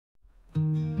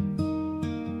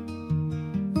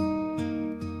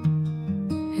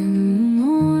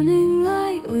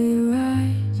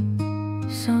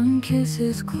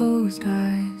with closed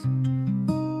eyes.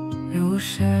 No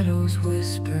shadows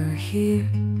whisper here,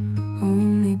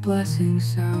 only blessing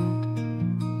sound.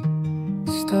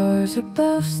 Stars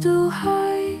above still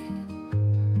high,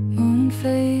 moon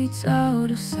fades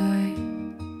out of sight.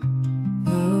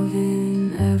 Love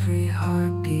in every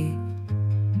heartbeat,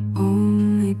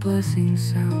 only blessing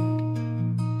sound.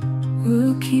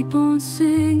 We'll keep on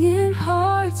singing,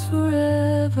 hearts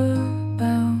forever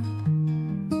bound.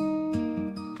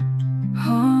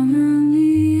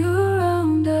 Harmony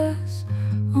around us,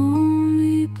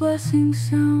 only blessing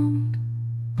sound.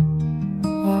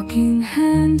 Walking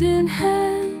hand in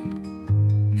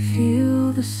hand,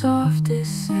 feel the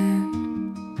softest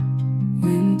sand.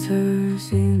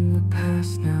 Winter's in the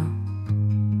past now,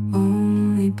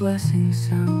 only blessing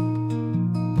sound.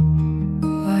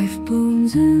 Life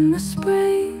blooms in the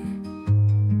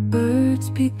spring, birds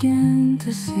begin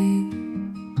to sing.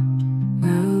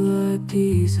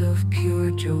 Melodies of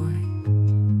pure joy,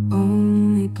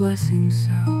 only blessing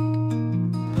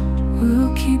sound.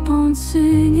 We'll keep on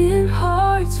singing,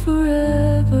 hearts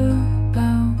forever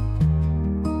bound.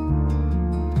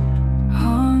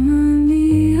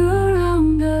 Harmony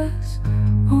around us,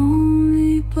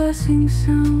 only blessing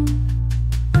sound.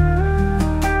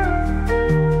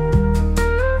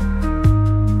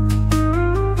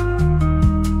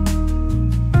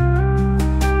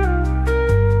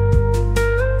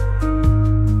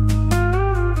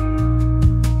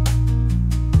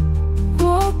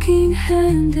 Walking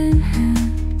hand in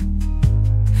hand,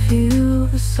 feel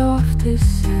the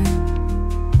softest sand.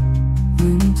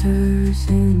 Winter's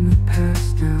in the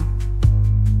past now,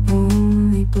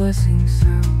 only blessing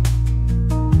sound.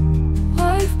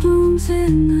 Life blooms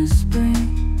in the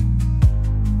spring,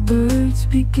 birds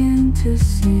begin to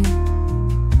sing.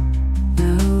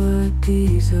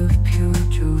 Melodies of pure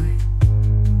joy,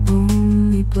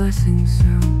 only blessing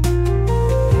sound.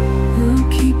 We'll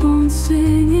keep on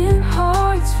singing, heart